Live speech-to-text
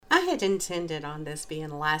had intended on this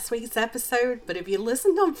being last week's episode, but if you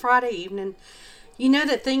listened on Friday evening, you know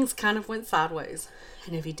that things kind of went sideways.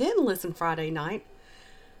 And if you didn't listen Friday night,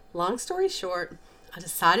 long story short, I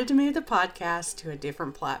decided to move the podcast to a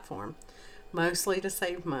different platform, mostly to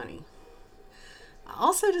save money. I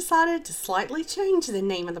also decided to slightly change the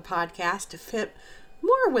name of the podcast to fit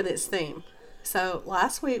more with its theme. So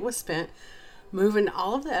last week was spent moving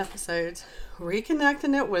all of the episodes,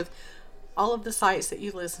 reconnecting it with all of the sites that you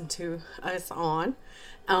listen to us on,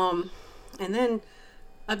 and then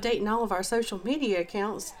updating all of our social media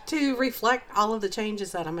accounts to reflect all of the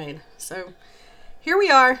changes that I made. So here we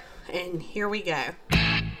are, and here we go.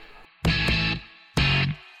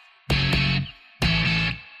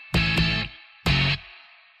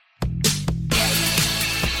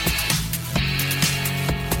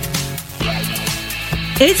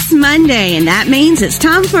 It's Monday, and that means it's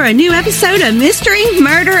time for a new episode of Mystery,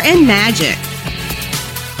 Murder, and Magic.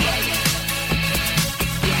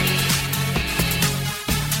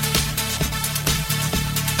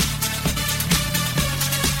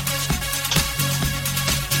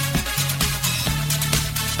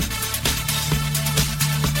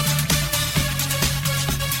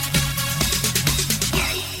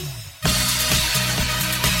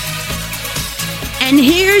 And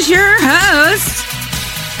here's your host,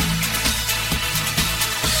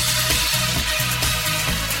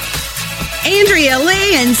 Andrea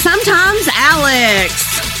Lee, and sometimes Alex.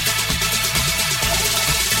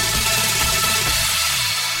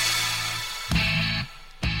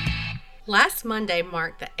 Last Monday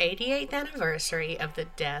marked the 88th anniversary of the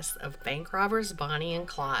deaths of bank robbers Bonnie and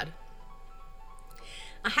Clyde.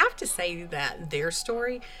 I have to say that their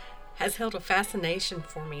story has held a fascination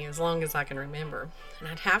for me as long as I can remember. And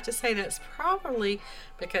I'd have to say that's probably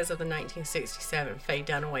because of the 1967 Faye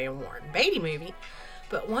Dunaway and Warren Beatty movie.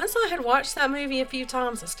 But once I had watched that movie a few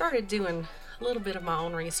times, I started doing a little bit of my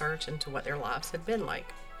own research into what their lives had been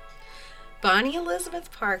like. Bonnie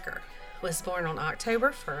Elizabeth Parker was born on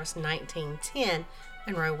October 1st, 1910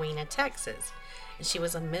 in Rowena, Texas, and she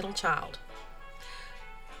was a middle child.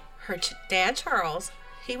 Her dad, Charles,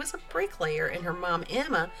 he was a bricklayer, and her mom,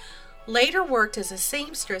 Emma, later worked as a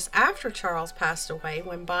seamstress after Charles passed away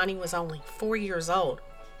when Bonnie was only 4 years old.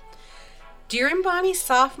 During Bonnie's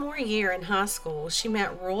sophomore year in high school, she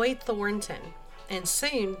met Roy Thornton, and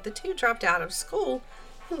soon the two dropped out of school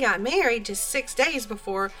and got married just 6 days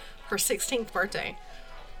before her 16th birthday.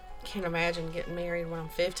 Can't imagine getting married when I'm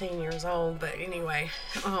 15 years old, but anyway.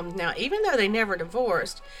 Now, even though they never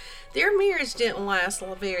divorced, their marriage didn't last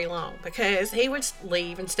very long because he would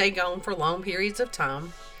leave and stay gone for long periods of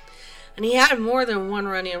time, and he had more than one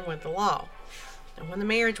run-in with the law. And when the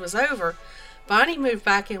marriage was over, Bonnie moved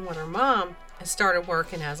back in with her mom and started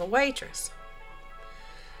working as a waitress.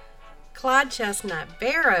 Clyde Chestnut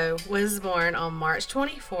Barrow was born on March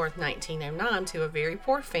 24th, 1909 to a very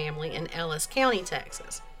poor family in Ellis County,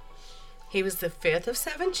 Texas. He was the fifth of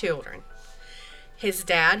 7 children. His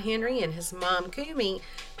dad, Henry, and his mom, Kumi,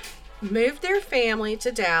 moved their family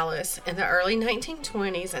to Dallas in the early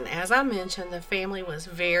 1920s, and as I mentioned, the family was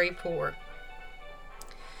very poor.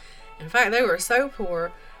 In fact, they were so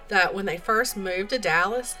poor that when they first moved to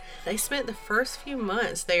Dallas, they spent the first few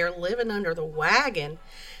months there living under the wagon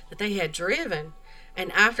that they had driven,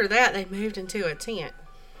 and after that they moved into a tent.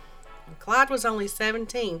 And Clyde was only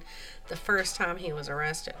 17 the first time he was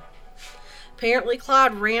arrested. Apparently,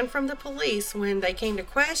 Clyde ran from the police when they came to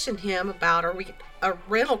question him about a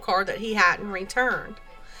rental car that he hadn't returned.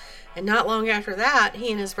 And not long after that,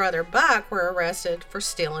 he and his brother Buck were arrested for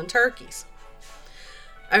stealing turkeys.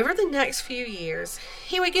 Over the next few years,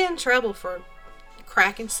 he would get in trouble for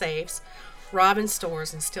cracking safes, robbing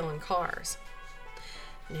stores, and stealing cars.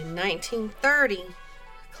 And in 1930,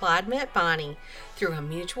 Clyde met Bonnie through a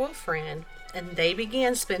mutual friend, and they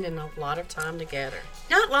began spending a lot of time together.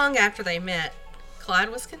 Not long after they met, Clyde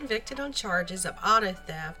was convicted on charges of auto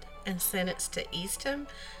theft and sentenced to Eastham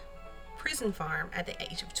Prison Farm at the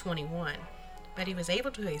age of 21. But he was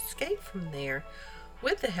able to escape from there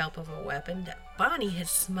with the help of a weapon that Bonnie had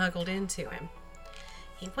smuggled into him.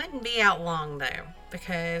 He wouldn't be out long, though,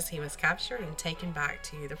 because he was captured and taken back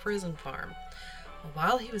to the prison farm.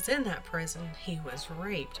 While he was in that prison, he was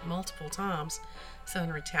raped multiple times, so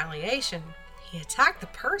in retaliation, he attacked the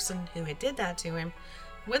person who had did that to him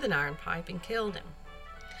with an iron pipe and killed him.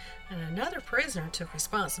 And another prisoner took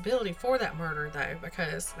responsibility for that murder, though,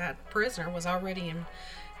 because that prisoner was already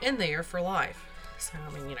in there for life. So,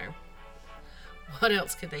 what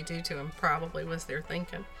else could they do to him, probably was their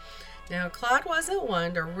thinking. Now, Clyde wasn't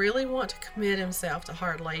one to really want to commit himself to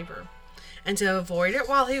hard labor. And to avoid it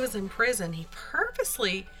while he was in prison, he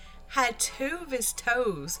purposely had 2 of his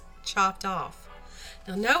toes chopped off.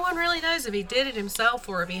 Now, no one really knows if he did it himself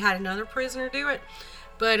or if he had another prisoner do it,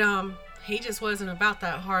 but he just wasn't about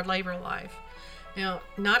that hard labor life. Now,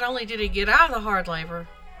 not only did he get out of the hard labor,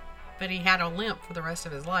 but he had a limp for the rest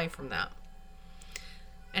of his life from that.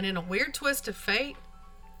 And in a weird twist of fate,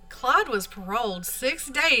 Clyde was paroled 6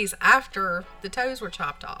 days after the toes were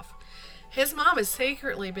chopped off. His mom had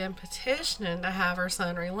secretly been petitioning to have her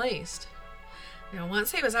son released. Now,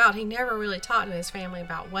 once he was out, he never really talked to his family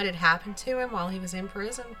about what had happened to him while he was in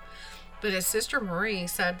prison. But his sister Marie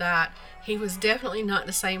said that he was definitely not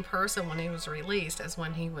the same person when he was released as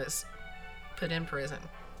when he was put in prison.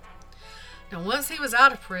 Now, once he was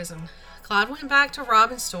out of prison, Clyde went back to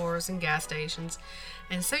robbing stores and gas stations,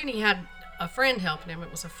 and soon he had a friend helping him.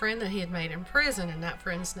 It was a friend that he had made in prison, and that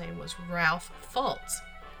friend's name was Ralph Fultz.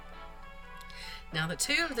 Now, the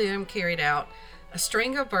two of them carried out a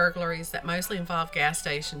string of burglaries that mostly involved gas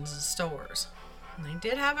stations and stores. And they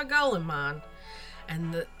did have a goal in mind,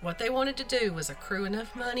 and what they wanted to do was accrue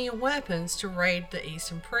enough money and weapons to raid the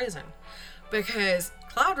Easton prison, because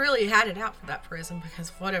Clyde really had it out for that prison because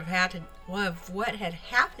of what had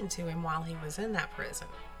happened to him while he was in that prison.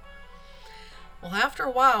 Well, after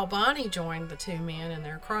a while, Bonnie joined the two men in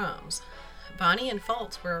their crimes. Bonnie and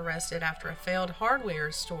Fultz were arrested after a failed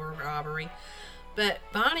hardware store robbery, but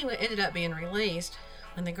Bonnie ended up being released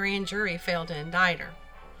when the grand jury failed to indict her.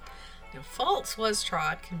 Now, Fultz was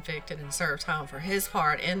tried, convicted, and served time for his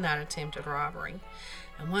part in that attempted robbery.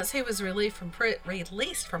 And once he was released from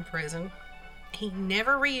prison, he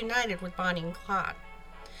never reunited with Bonnie and Clyde.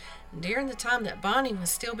 And during the time that Bonnie was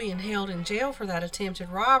still being held in jail for that attempted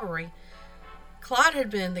robbery, Clyde had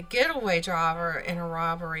been the getaway driver in a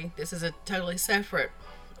robbery. This is a totally separate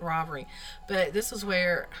robbery, but this was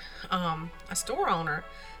where a store owner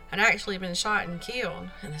had actually been shot and killed,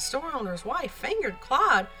 and the store owner's wife fingered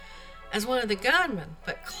Clyde as one of the gunmen,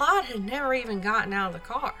 but Clyde had never even gotten out of the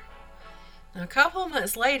car. Now, a couple of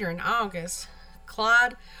months later in August,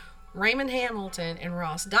 Clyde, Raymond Hamilton, and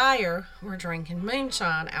Ross Dyer were drinking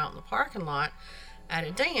moonshine out in the parking lot at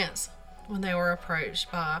a dance when they were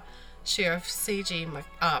approached by Sheriff C.G.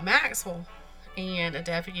 Maxwell and a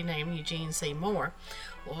deputy named Eugene C. Moore.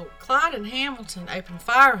 Well, Clyde and Hamilton opened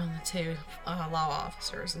fire on the two law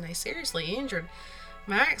officers, and they seriously injured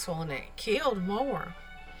Maxwell, and it killed Moore.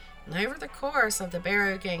 And over the course of the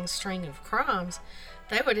Barrow Gang's string of crimes,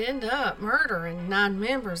 they would end up murdering 9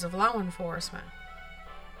 members of law enforcement.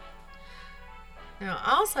 Now,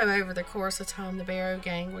 also over the course of time, the Barrow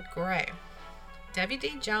Gang would grow.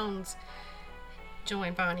 W.D. Jones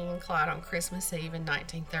joined Bonnie and Clyde on Christmas Eve in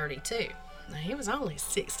 1932. Now, he was only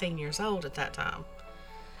 16 years old at that time.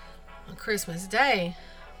 On Christmas Day,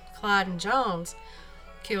 Clyde and Jones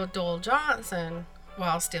killed Doyle Johnson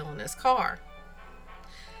while still in his car.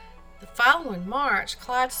 The following March,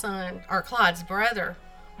 Clyde's brother,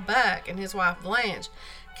 Buck, and his wife Blanche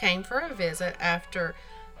came for a visit after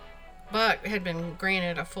Buck had been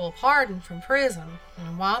granted a full pardon from prison.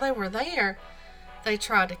 And while they were there, they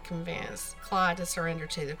tried to convince Clyde to surrender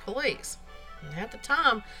to the police. And at the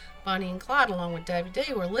time, Bonnie and Clyde, along with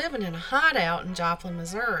W.D., were living in a hideout in Joplin,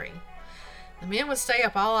 Missouri. The men would stay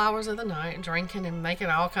up all hours of the night, drinking and making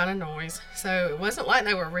all kind of noise, so it wasn't like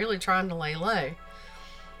they were really trying to lay low.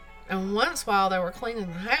 And once, while they were cleaning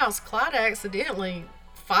the house, Clyde accidentally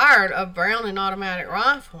fired a Browning automatic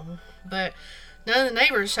rifle, but none of the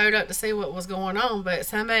neighbors showed up to see what was going on, but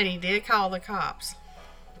somebody did call the cops.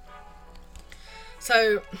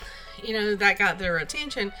 So, that got their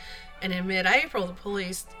attention, and in mid-April, the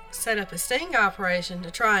police set up a sting operation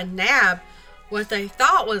to try and nab what they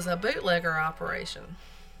thought was a bootlegger operation.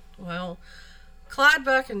 Well, Clyde,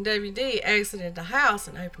 Buck, and W.D. exited the house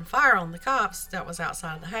and opened fire on the cops that was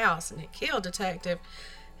outside of the house, and it killed Detective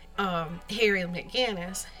Harry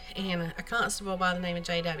McGinnis and a constable by the name of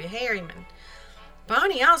J.W. Harriman.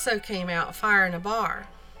 Bonnie also came out firing a bar,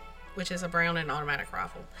 which is a Browning automatic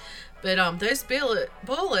rifle. But those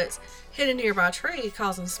bullets hit a nearby tree,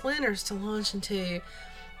 causing splinters to launch into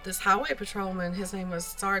this highway patrolman. His name was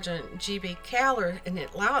Sergeant G.B. Cowler, and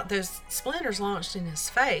those splinters launched in his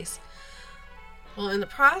face. Well, in the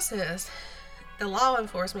process, the law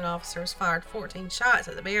enforcement officers fired 14 shots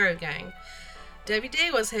at the Barrow Gang. W.D.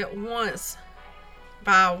 was hit once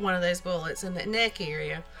by one of those bullets in the neck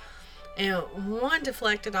area, and one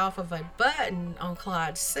deflected off of a button on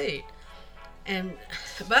Clyde's suit. And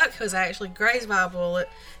Buck was actually grazed by a bullet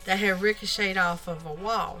that had ricocheted off of a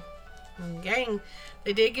wall. And the gang,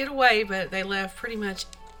 they did get away, but they left pretty much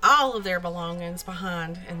all of their belongings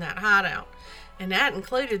behind in that hideout. And that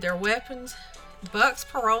included their weapons, Buck's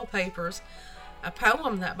parole papers, a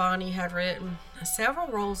poem that Bonnie had written, and several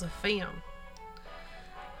rolls of film.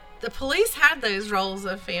 The police had those rolls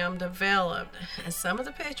of film developed, and some of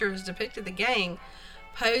the pictures depicted the gang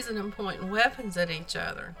posing and pointing weapons at each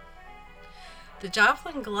other. The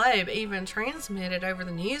Joplin Globe even transmitted over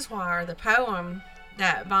the newswire the poem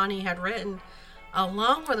that Bonnie had written,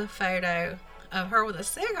 along with a photo of her with a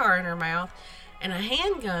cigar in her mouth and a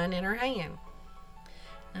handgun in her hand.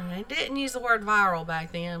 Now, they didn't use the word viral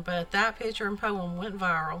back then, but that picture and poem went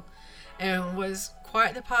viral and was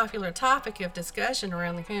quite the popular topic of discussion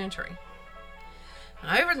around the country.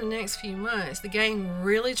 Over the next few months, the gang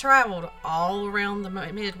really traveled all around the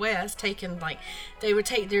Midwest, they would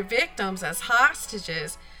take their victims as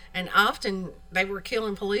hostages, and often they were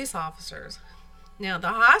killing police officers. Now, the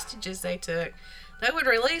hostages they took, they would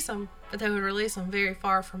release them, but they would release them very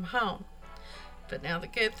far from home. But now the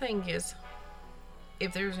good thing is,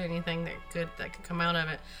 if there's anything that could come out of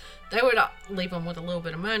it, they would leave them with a little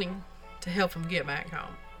bit of money to help them get back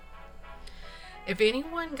home. If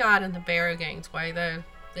anyone got in the Barrow Gang's way, though,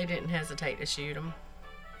 they didn't hesitate to shoot them.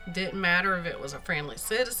 Didn't matter if it was a friendly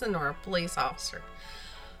citizen or a police officer.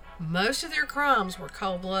 Most of their crimes were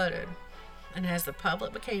cold-blooded, and as the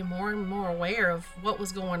public became more and more aware of what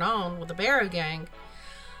was going on with the Barrow Gang,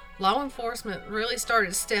 law enforcement really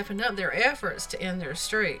started stepping up their efforts to end their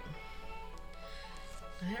streak.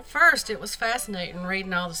 At first, it was fascinating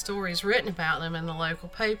reading all the stories written about them in the local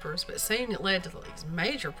papers, but soon it led to these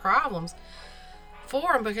major problems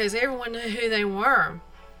for them because everyone knew who they were.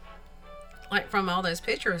 Like from all those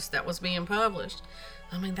pictures that was being published.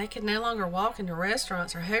 I mean, they could no longer walk into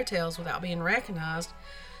restaurants or hotels without being recognized.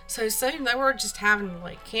 So soon they were just having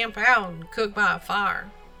to camp out and cook by a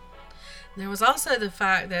fire. And there was also the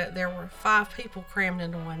fact that there were 5 people crammed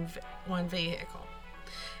into one vehicle.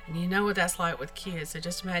 And you know what that's like with kids, so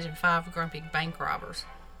just imagine 5 grumpy bank robbers.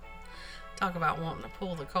 Talk about wanting to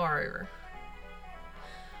pull the car over.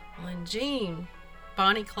 Well, in June,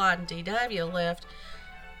 Bonnie, Clyde, and D.W. left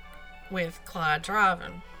with Clyde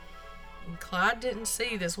driving. And Clyde didn't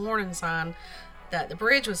see this warning sign that the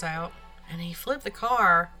bridge was out, and he flipped the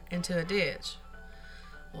car into a ditch.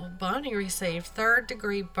 Well, Bonnie received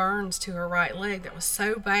 3rd-degree burns to her right leg that was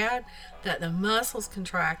so bad that the muscles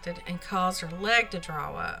contracted and caused her leg to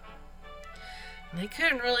draw up. And they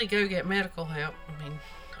couldn't really go get medical help,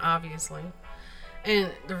 obviously.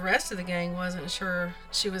 And the rest of the gang wasn't sure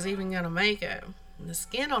she was even going to make it. And the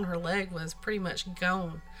skin on her leg was pretty much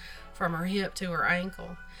gone from her hip to her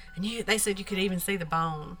ankle. And they said you could even see the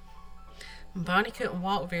bone. Bonnie couldn't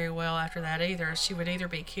walk very well after that either. She would either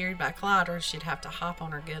be carried by Clyde or she'd have to hop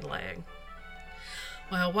on her good leg.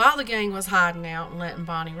 Well, while the gang was hiding out and letting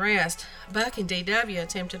Bonnie rest, Buck and D.W.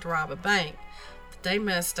 attempted to rob a bank, but they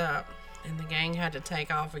messed up, and the gang had to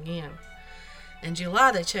take off again. In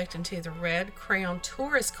July, they checked into the Red Crown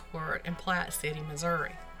Tourist Court in Platte City,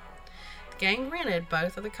 Missouri. The gang rented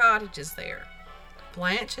both of the cottages there.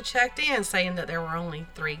 Blanche had checked in saying that there were only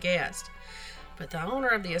 3 guests. But the owner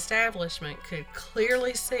of the establishment could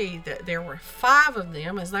clearly see that there were 5 of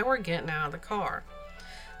them as they were getting out of the car.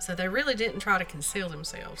 So they really didn't try to conceal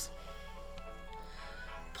themselves.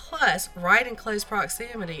 Plus, right in close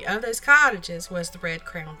proximity of those cottages was the Red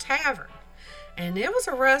Crown Tavern. And it was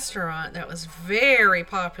a restaurant that was very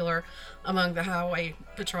popular among the highway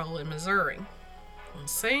patrol in Missouri. And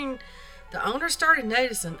soon, the owner started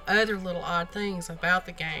noticing other little odd things about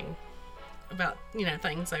the gang. About,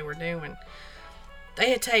 things they were doing.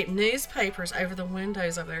 They had taped newspapers over the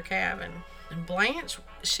windows of their cabin. And Blanche,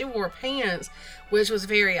 she wore pants, which was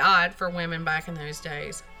very odd for women back in those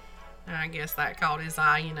days. And I guess that caught his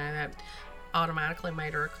eye, that automatically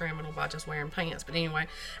made her a criminal by just wearing pants. But anyway,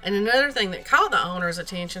 and another thing that caught the owner's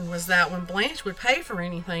attention was that when Blanche would pay for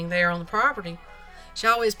anything there on the property, she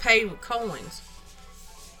always paid with coins.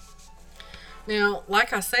 Now,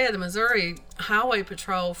 like I said, the Missouri Highway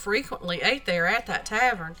Patrol frequently ate there at that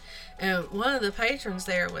tavern, and one of the patrons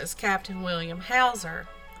there was Captain William Hauser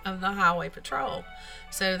of the Highway Patrol.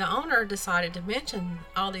 So the owner decided to mention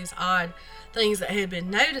all these odd things that had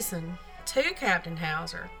been noticing to Captain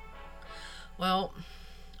Hauser. Well,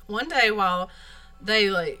 one day while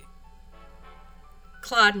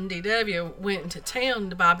Clyde and D.W. went into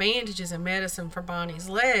town to buy bandages and medicine for Bonnie's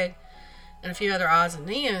leg and a few other odds and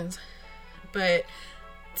ends, but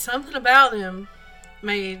something about them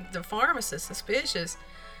made the pharmacist suspicious,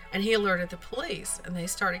 and he alerted the police, and they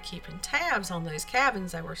started keeping tabs on those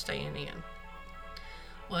cabins they were staying in.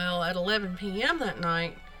 Well, at 11 p.m. that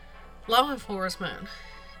night, law enforcement,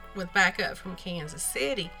 with backup from Kansas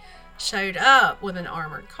City, showed up with an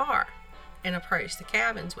armored car and approached the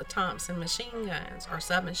cabins with Thompson machine guns or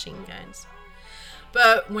submachine guns.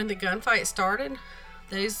 But when the gunfight started,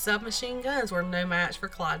 those submachine guns were no match for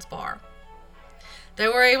Clyde's bar. They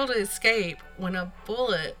were able to escape when a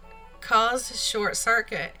bullet caused a short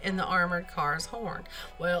circuit in the armored car's horn.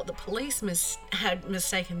 Well, the police had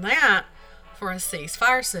mistaken that for a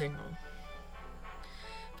ceasefire signal.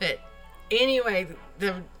 But anyway,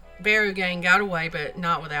 the Barrow gang got away, but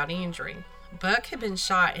not without injury. Buck had been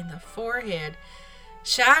shot in the forehead,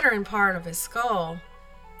 shattering part of his skull,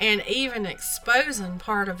 and even exposing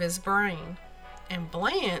part of his brain. And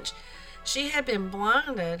Blanche, she had been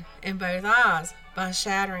blinded in both eyes by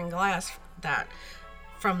shattering glass that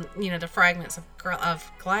from, the fragments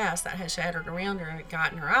of glass that had shattered around her and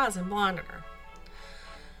got in her eyes and blinded her.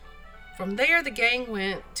 From there, the gang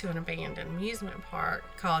went to an abandoned amusement park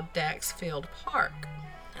called Dexfield Park,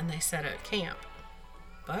 and they set up camp.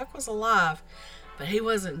 Buck was alive, but he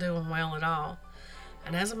wasn't doing well at all.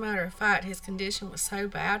 And as a matter of fact, his condition was so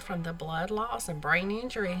bad from the blood loss and brain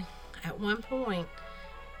injury, at one point,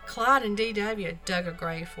 Clyde and D.W. dug a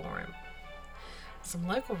grave for him. Some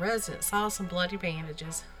local residents saw some bloody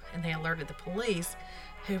bandages, and they alerted the police,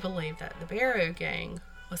 who believed that the Barrow gang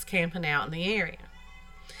was camping out in the area.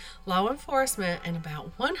 Law enforcement and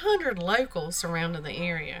about 100 locals surrounded the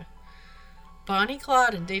area. Bonnie,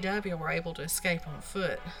 Clyde, and D.W. were able to escape on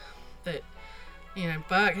foot, but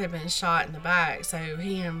Buck had been shot in the back, so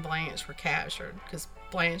he and Blanche were captured, because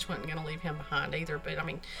Blanche wasn't going to leave him behind either, but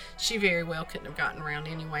she very well couldn't have gotten around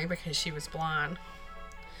anyway because she was blind.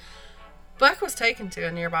 Buck was taken to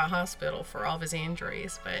a nearby hospital for all of his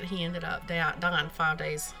injuries, but he ended up dying 5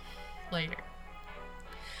 days later.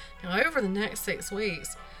 Now, over the next 6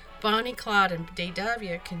 weeks, Bonnie, Clyde, and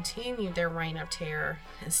D.W. continued their reign of terror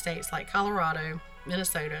in states like Colorado,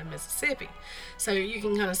 Minnesota, and Mississippi. So you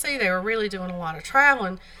can kind of see they were really doing a lot of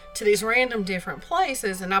traveling to these random different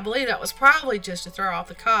places, and I believe that was probably just to throw off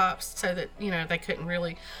the cops so that, they couldn't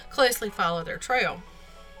really closely follow their trail.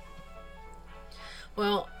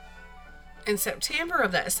 Well, in September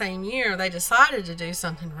of that same year, they decided to do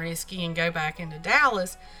something risky and go back into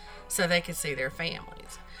Dallas so they could see their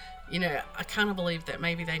families. I kind of believe that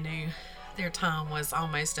maybe they knew their time was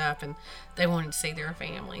almost up and they wanted to see their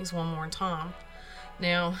families one more time.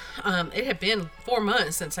 Now, it had been 4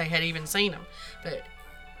 months since they had even seen them, but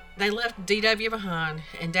they left D.W. behind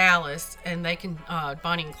in Dallas, and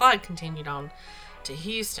Bonnie and Clyde continued on to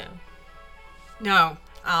Houston. No,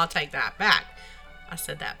 I'll take that back. I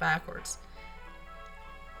said that backwards.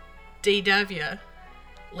 D.W.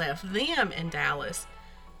 left them in Dallas.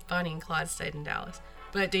 Bonnie and Clyde stayed in Dallas.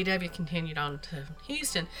 But D.W. continued on to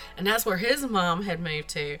Houston, and that's where his mom had moved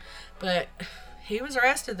to. But he was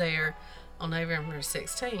arrested there on November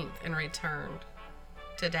 16th and returned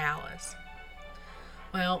to Dallas.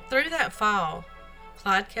 Well, through that fall,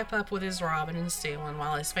 Clyde kept up with his robbing and stealing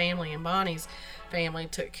while his family and Bonnie's family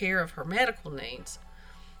took care of her medical needs.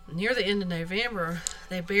 Near the end of November,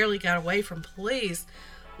 they barely got away from police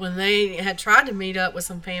when they had tried to meet up with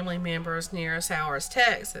some family members near Sowers,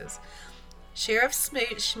 Texas. Sheriff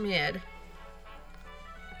Smoot Schmid,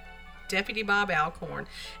 Deputy Bob Alcorn,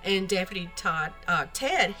 and Deputy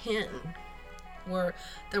Ted Hinton were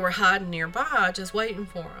hiding nearby just waiting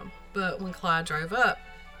for him. But when Clyde drove up,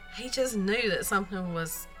 he just knew that something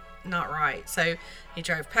was not right. So he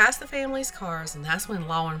drove past the family's cars, and that's when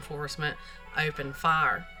law enforcement opened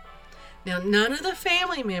fire. Now, none of the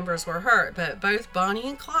family members were hurt, but both Bonnie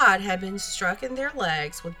and Clyde had been struck in their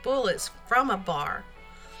legs with bullets from a bar.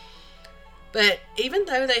 But even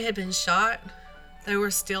though they had been shot, they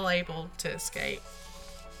were still able to escape.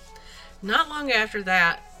 Not long after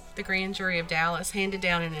that, the grand jury of Dallas handed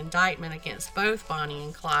down an indictment against both Bonnie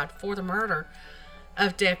and Clyde for the murder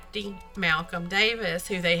of Deputy Malcolm Davis,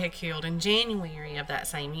 who they had killed in January of that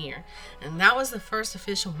same year. And that was the first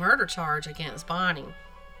official murder charge against Bonnie.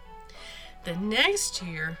 The next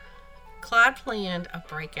year, Clyde planned a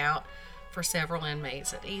breakout for several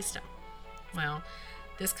inmates at Easton. Well,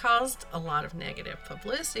 this caused a lot of negative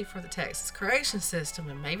publicity for the Texas correction system,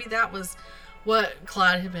 and maybe that was what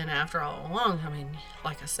Clyde had been after all along.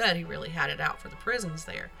 Like I said, he really had it out for the prisons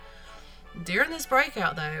there. During this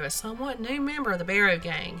breakout, though, a somewhat new member of the Barrow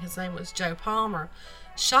gang, his name was Joe Palmer,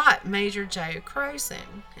 shot Major Joe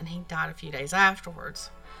Croson, and he died a few days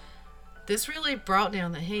afterwards. This really brought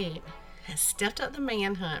down the heat and stepped up the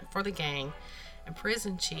manhunt for the gang, and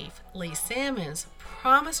prison chief Lee Simmons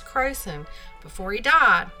promised Croson before he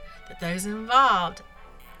died that those involved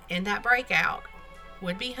in that breakout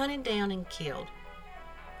would be hunted down and killed.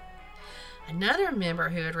 Another member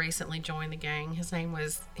who had recently joined the gang, his name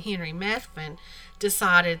was Henry Methvin,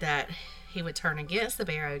 decided that he would turn against the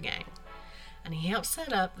Barrow gang, and he helped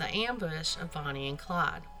set up the ambush of Bonnie and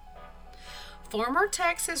Clyde. Former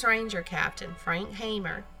Texas Ranger Captain Frank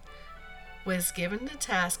Hamer was given the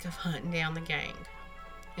task of hunting down the gang.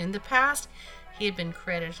 In the past, he had been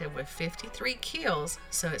credited with 53 kills,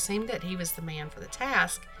 so it seemed that he was the man for the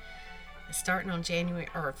task. And starting on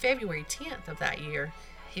February 10th of that year,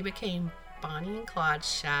 he became Bonnie and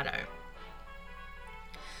Clyde's shadow.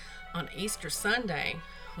 On Easter Sunday,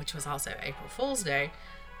 which was also April Fool's Day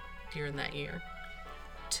during that year,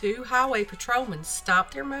 2 highway patrolmen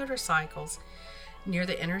stopped their motorcycles near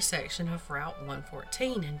the intersection of Route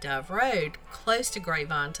 114 and Dove Road, close to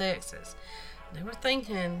Grapevine, Texas. They were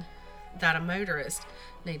thinking that a motorist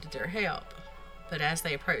needed their help, but as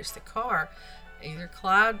they approached the car, either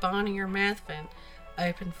Clyde, Bonnie, or Methvin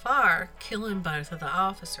opened fire, killing both of the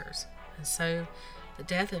officers. And so the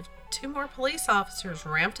death of 2 more police officers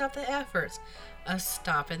ramped up the efforts of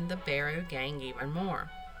stopping the Barrow gang even more.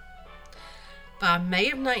 By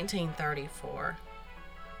May of 1934,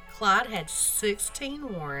 Clyde had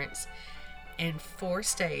 16 warrants in 4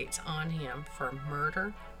 states on him for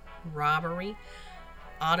murder, robbery,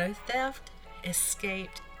 auto theft, escape,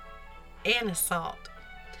 and assault.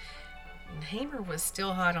 And Hamer was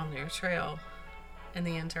still hot on their trail, and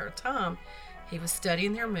the entire time he was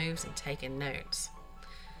studying their moves and taking notes.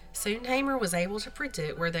 Soon Hamer was able to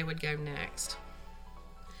predict where they would go next.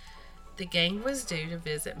 The gang was due to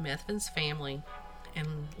visit Methvin's family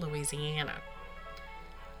in Louisiana.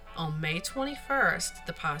 On May 21st,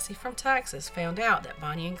 the posse from Texas found out that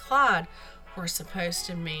Bonnie and Clyde were supposed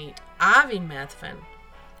to meet Ivy Methvin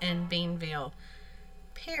in Beanville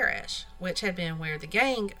Parish, which had been where the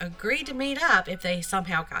gang agreed to meet up if they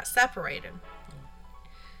somehow got separated.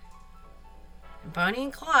 Bonnie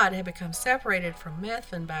and Clyde had become separated from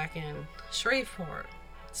Methvin back in Shreveport,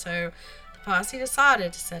 so the posse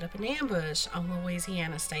decided to set up an ambush on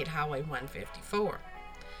Louisiana State Highway 154.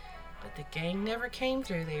 But the gang never came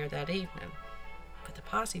through there that evening. But the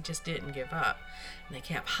posse just didn't give up, and they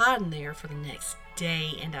kept hiding there for the next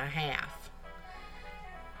day and a half.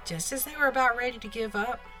 Just as they were about ready to give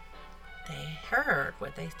up, they heard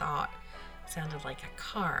what they thought sounded like a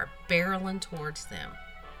car barreling towards them.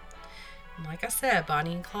 And like I said,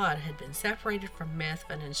 Bonnie and Clyde had been separated from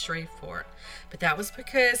Methvin in Shreveport, but that was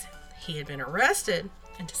because he had been arrested,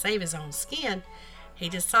 and to save his own skin, he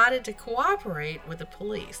decided to cooperate with the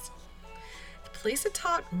police. The police had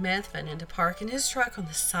talked Methvin into parking his truck on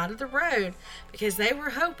the side of the road because they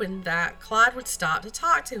were hoping that Clyde would stop to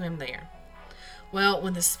talk to him there. Well,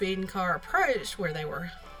 when the speeding car approached where they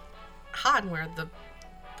were hiding, where the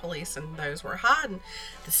police and those were hiding,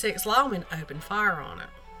 the 6 lawmen opened fire on it.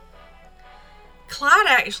 Clyde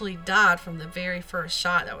actually died from the very first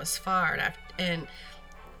shot that was fired, and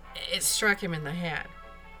it struck him in the head.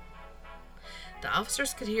 The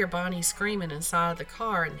officers could hear Bonnie screaming inside the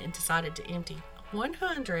car and decided to empty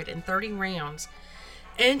 130 rounds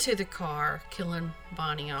into the car, killing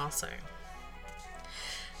Bonnie also.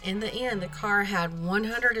 In the end, the car had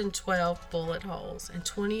 112 bullet holes, and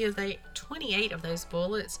 28 of those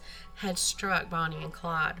bullets had struck Bonnie and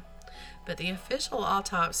Clyde. But the official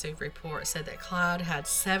autopsy report said that Clyde had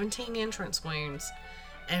 17 entrance wounds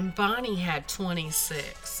and Bonnie had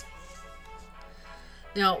 26.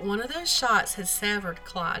 Now, one of those shots had severed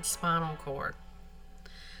Clyde's spinal cord.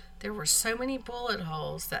 There were so many bullet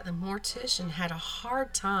holes that the mortician had a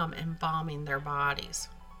hard time embalming their bodies.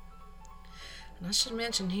 And I should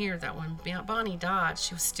mention here that when Bonnie died,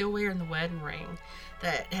 she was still wearing the wedding ring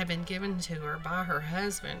that had been given to her by her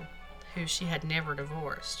husband, who she had never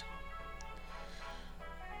divorced.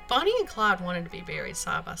 Bonnie and Clyde wanted to be buried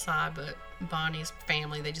side by side, but Bonnie's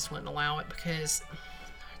family, they just wouldn't allow it because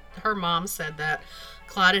her mom said that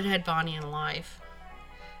Clyde had Bonnie in life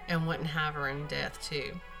and wouldn't have her in death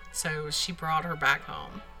too. So she brought her back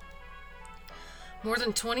home. More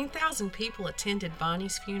than 20,000 people attended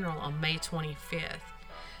Bonnie's funeral on May 25th,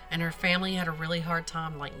 and her family had a really hard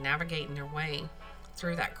time navigating their way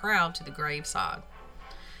through that crowd to the graveside.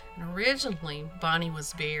 And originally, Bonnie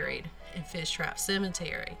was buried in Fish Trap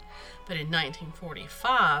Cemetery, but in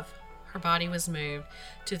 1945, her body was moved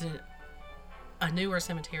to a newer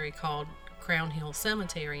cemetery called Crown Hill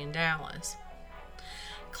Cemetery in Dallas.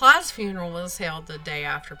 Clyde's funeral was held the day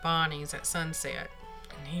after Bonnie's at sunset,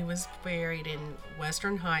 and he was buried in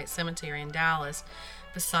Western Heights Cemetery in Dallas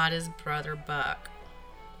beside his brother Buck.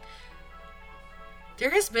 There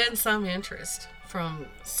has been some interest from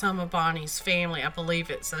some of Bonnie's family, I believe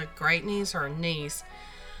it's a great niece or a niece,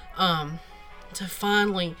 to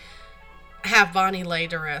finally have Bonnie laid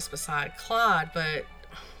to rest beside Clyde, but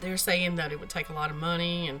they're saying that it would take a lot of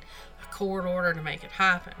money and a court order to make it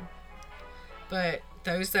happen. But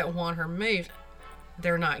those that want her moved,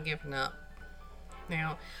 they're not giving up.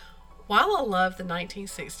 Now, while I love the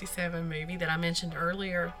 1967 movie that I mentioned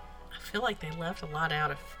earlier, I feel like they left a lot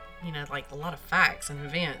out of like a lot of facts and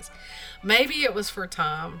events. Maybe it was for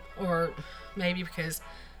time, or maybe because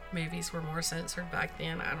movies were more censored back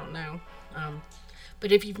then. I don't know.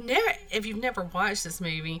 But if you've never watched this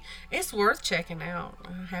movie, it's worth checking out.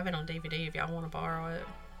 I have it on DVD if y'all want to borrow it.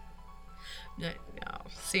 No,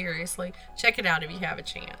 seriously, check it out if you have a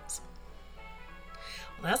chance.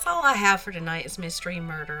 Well, that's all I have for tonight's Mystery,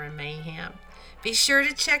 Murder, and Mayhem. Be sure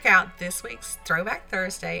to check out this week's Throwback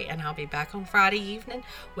Thursday, and I'll be back on Friday evening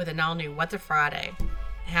with an all-new What the Friday.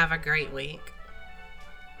 Have a great week.